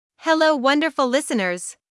Hello, wonderful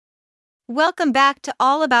listeners. Welcome back to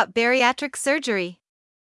All About Bariatric Surgery.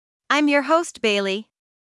 I'm your host, Bailey.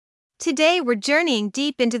 Today we're journeying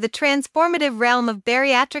deep into the transformative realm of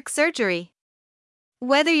bariatric surgery.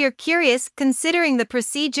 Whether you're curious, considering the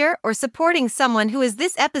procedure, or supporting someone who is,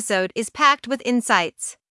 this episode is packed with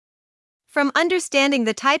insights. From understanding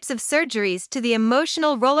the types of surgeries to the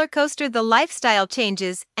emotional roller coaster, the lifestyle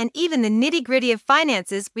changes, and even the nitty-gritty of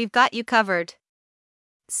finances, we've got you covered.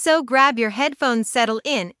 So grab your headphones, settle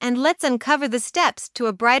in, and let's uncover the steps to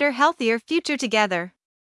a brighter, healthier future together.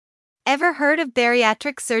 Ever heard of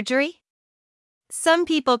bariatric surgery? Some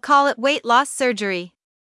people call it weight loss surgery.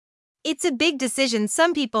 It's a big decision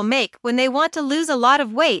some people make when they want to lose a lot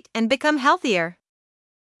of weight and become healthier.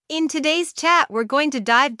 In today's chat, we're going to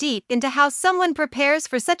dive deep into how someone prepares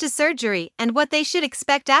for such a surgery and what they should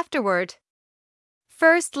expect afterward.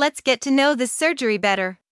 First, let's get to know this surgery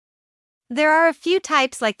better. There are a few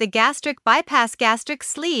types, like the gastric bypass, gastric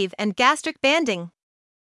sleeve, and gastric banding.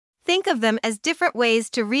 Think of them as different ways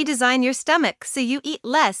to redesign your stomach so you eat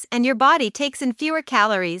less and your body takes in fewer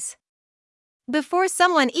calories. Before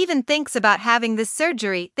someone even thinks about having this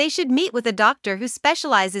surgery, they should meet with a doctor who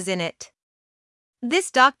specializes in it.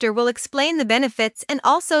 This doctor will explain the benefits and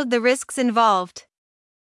also the risks involved.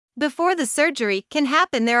 Before the surgery can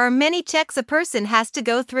happen, there are many checks a person has to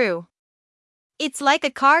go through. It's like a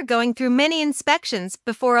car going through many inspections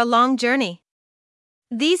before a long journey.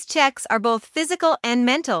 These checks are both physical and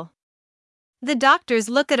mental. The doctors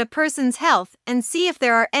look at a person's health and see if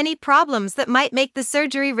there are any problems that might make the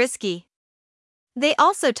surgery risky. They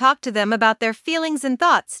also talk to them about their feelings and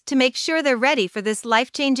thoughts to make sure they're ready for this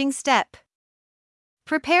life-changing step.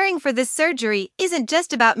 Preparing for this surgery isn't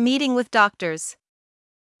just about meeting with doctors.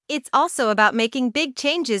 It's also about making big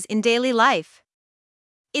changes in daily life.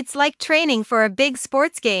 It's like training for a big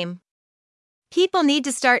sports game. People need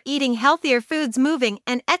to start eating healthier foods, moving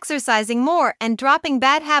and exercising more, and dropping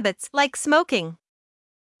bad habits like smoking.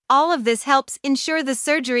 All of this helps ensure the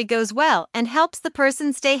surgery goes well and helps the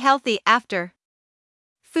person stay healthy after.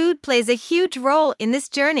 Food plays a huge role in this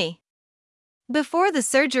journey. Before the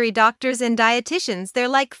surgery, doctors and dietitians, they're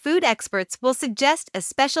like food experts, will suggest a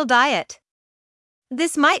special diet.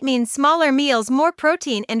 This might mean smaller meals, more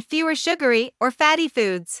protein, and fewer sugary or fatty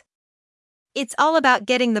foods. It's all about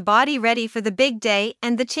getting the body ready for the big day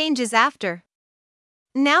and the changes after.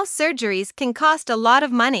 Now, surgeries can cost a lot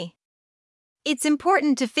of money. It's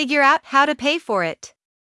important to figure out how to pay for it.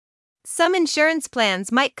 Some insurance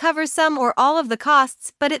plans might cover some or all of the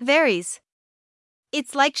costs, but it varies.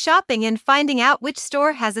 It's like shopping and finding out which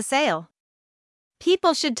store has a sale.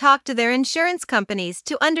 People should talk to their insurance companies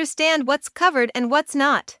to understand what's covered and what's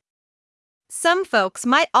not. Some folks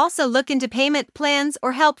might also look into payment plans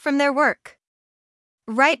or help from their work.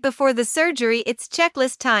 Right before the surgery, it's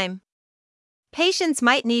checklist time. Patients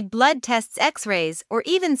might need blood tests, x-rays, or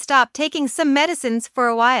even stop taking some medicines for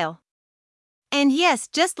a while. And yes,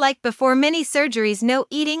 just like before many surgeries, no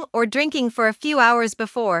eating or drinking for a few hours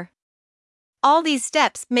before. All these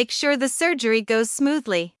steps make sure the surgery goes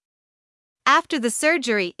smoothly. After the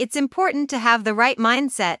surgery, it's important to have the right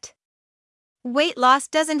mindset. Weight loss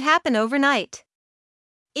doesn't happen overnight.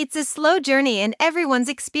 It's a slow journey, and everyone's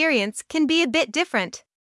experience can be a bit different.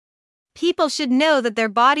 People should know that their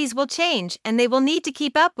bodies will change and they will need to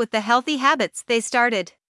keep up with the healthy habits they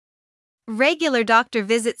started. Regular doctor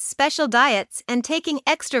visits, special diets, and taking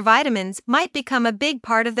extra vitamins might become a big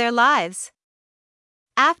part of their lives.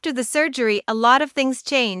 After the surgery, a lot of things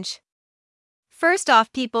change. First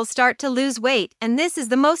off, people start to lose weight, and this is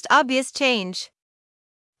the most obvious change.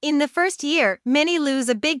 In the first year, many lose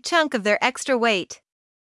a big chunk of their extra weight.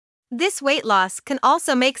 This weight loss can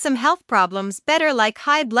also make some health problems better, like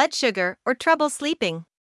high blood sugar or trouble sleeping.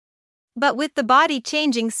 But with the body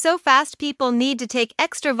changing so fast, people need to take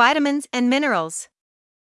extra vitamins and minerals.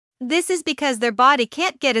 This is because their body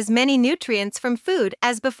can't get as many nutrients from food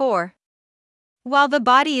as before. While the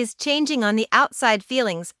body is changing on the outside,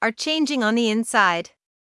 feelings are changing on the inside.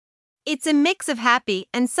 It's a mix of happy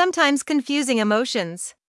and sometimes confusing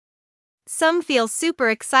emotions. Some feel super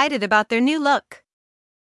excited about their new look.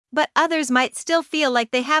 But others might still feel like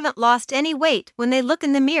they haven't lost any weight when they look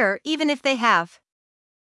in the mirror, even if they have.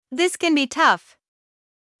 This can be tough.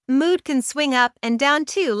 Mood can swing up and down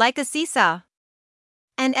too, like a seesaw.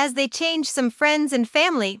 And as they change, some friends and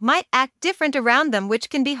family might act different around them, which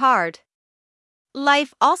can be hard.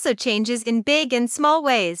 Life also changes in big and small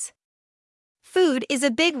ways. Food is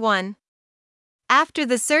a big one. After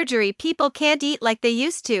the surgery, people can't eat like they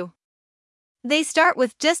used to. They start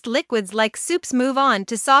with just liquids like soups, move on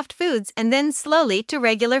to soft foods, and then slowly to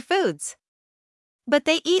regular foods. But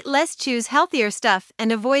they eat less, choose healthier stuff,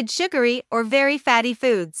 and avoid sugary or very fatty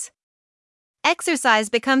foods. Exercise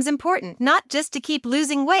becomes important not just to keep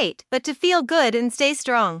losing weight but to feel good and stay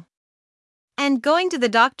strong. And going to the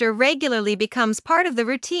doctor regularly becomes part of the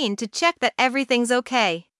routine to check that everything's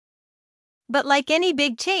okay. But like any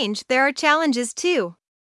big change, there are challenges too.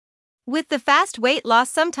 With the fast weight loss,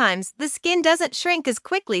 sometimes the skin doesn't shrink as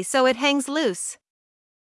quickly, so it hangs loose.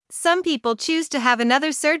 Some people choose to have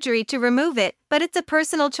another surgery to remove it, but it's a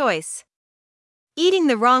personal choice. Eating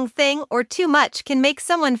the wrong thing or too much can make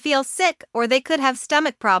someone feel sick, or they could have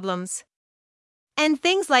stomach problems. And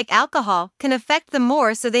things like alcohol can affect them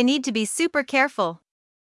more, so they need to be super careful.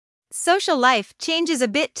 Social life changes a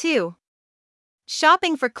bit too.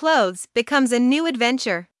 Shopping for clothes becomes a new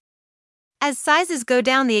adventure. As sizes go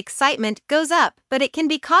down, the excitement goes up, but it can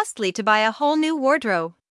be costly to buy a whole new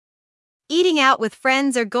wardrobe. Eating out with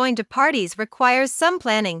friends or going to parties requires some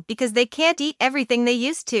planning because they can't eat everything they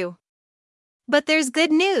used to. But there's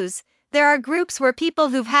good news. There are groups where people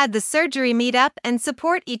who've had the surgery meet up and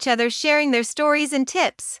support each other, sharing their stories and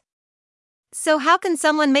tips. So how can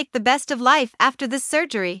someone make the best of life after this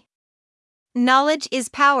surgery? Knowledge is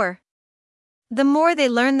power. The more they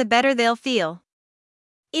learn, the better they'll feel.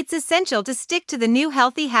 It's essential to stick to the new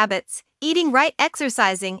healthy habits, eating right,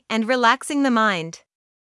 exercising, and relaxing the mind.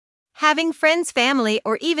 Having friends, family,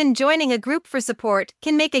 or even joining a group for support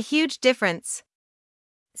can make a huge difference.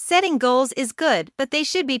 Setting goals is good, but they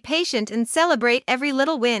should be patient and celebrate every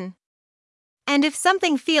little win. And if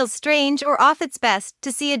something feels strange or off, it's best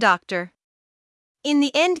to see a doctor. In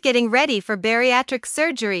the end, getting ready for bariatric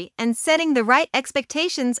surgery and setting the right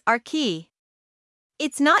expectations are key.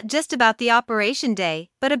 It's not just about the operation day,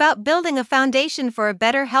 but about building a foundation for a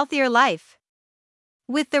better, healthier life.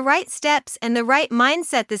 With the right steps and the right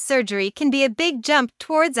mindset, this surgery can be a big jump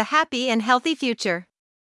towards a happy and healthy future.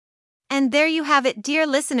 And there you have it, dear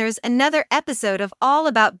listeners, another episode of All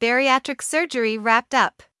About Bariatric Surgery wrapped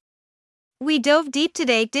up. We dove deep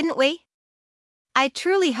today, didn't we? I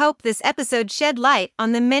truly hope this episode shed light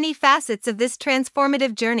on the many facets of this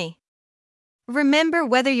transformative journey. Remember,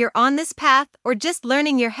 whether you're on this path or just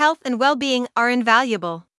learning, your health and well-being are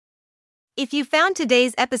invaluable. If you found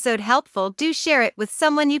today's episode helpful, do share it with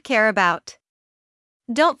someone you care about.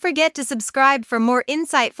 Don't forget to subscribe for more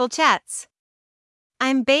insightful chats.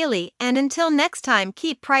 I'm Bailey, and until next time,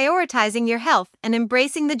 keep prioritizing your health and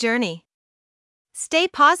embracing the journey. Stay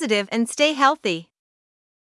positive and stay healthy.